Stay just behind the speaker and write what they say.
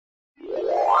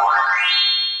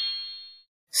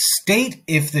State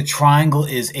if the triangle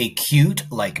is acute,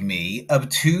 like me,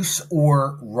 obtuse,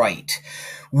 or right.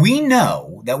 We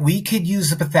know that we could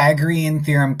use the Pythagorean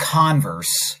theorem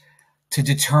converse to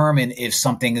determine if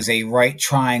something is a right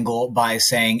triangle by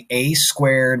saying a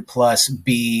squared plus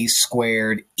b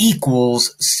squared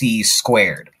equals c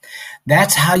squared.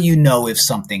 That's how you know if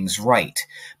something's right.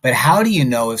 But how do you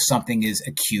know if something is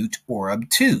acute or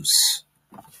obtuse?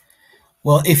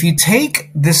 Well, if you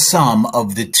take the sum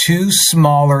of the two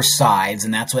smaller sides,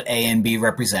 and that's what A and B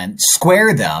represent,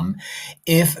 square them,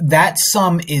 if that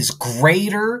sum is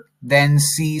greater than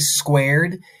c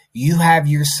squared, you have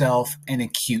yourself an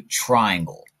acute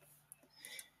triangle.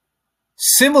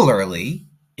 Similarly,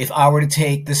 if I were to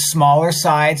take the smaller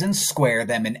sides and square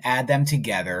them and add them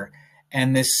together,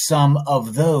 and the sum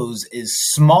of those is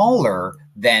smaller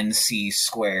than c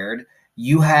squared,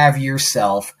 you have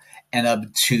yourself an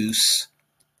obtuse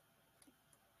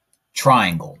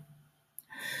triangle.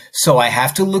 So I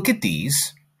have to look at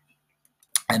these,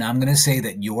 and I'm going to say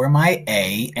that you're my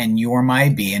A and you're my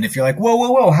B. And if you're like, whoa,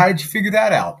 whoa, whoa, how did you figure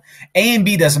that out? A and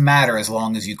B doesn't matter as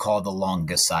long as you call the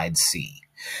longest side C.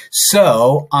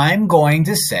 So I'm going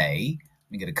to say,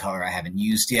 let me get a color I haven't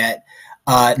used yet,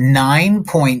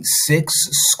 9.6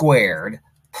 squared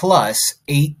plus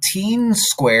 18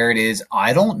 squared is,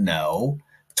 I don't know,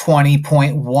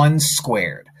 20.1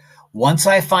 squared. Once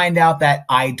I find out that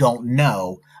I don't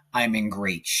know, I'm in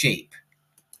great shape.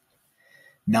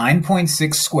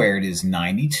 9.6 squared is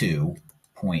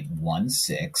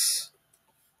 92.16.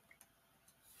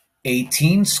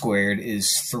 18 squared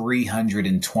is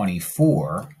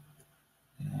 324.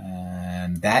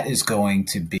 And that is going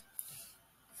to be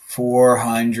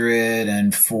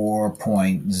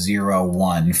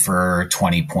 404.01 for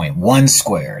 20.1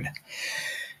 squared.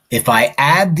 If I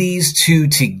add these two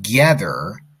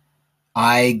together,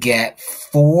 I get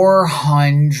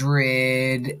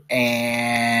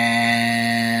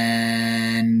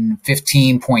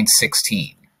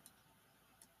 415.16.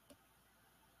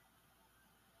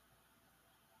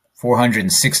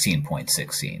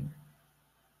 416.16.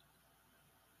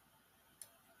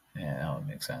 Yeah, that would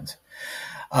make sense.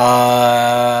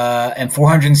 And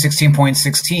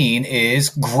 416.16 is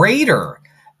greater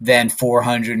than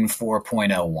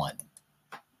 404.01.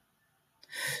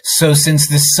 So since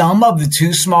the sum of the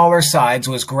two smaller sides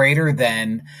was greater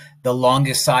than the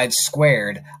longest side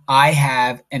squared, I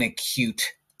have an acute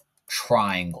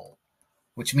triangle,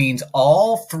 which means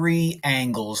all three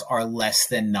angles are less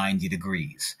than 90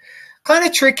 degrees. Kind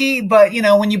of tricky, but you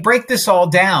know, when you break this all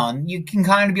down, you can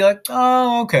kind of be like,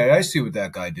 oh, okay, I see what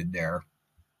that guy did there.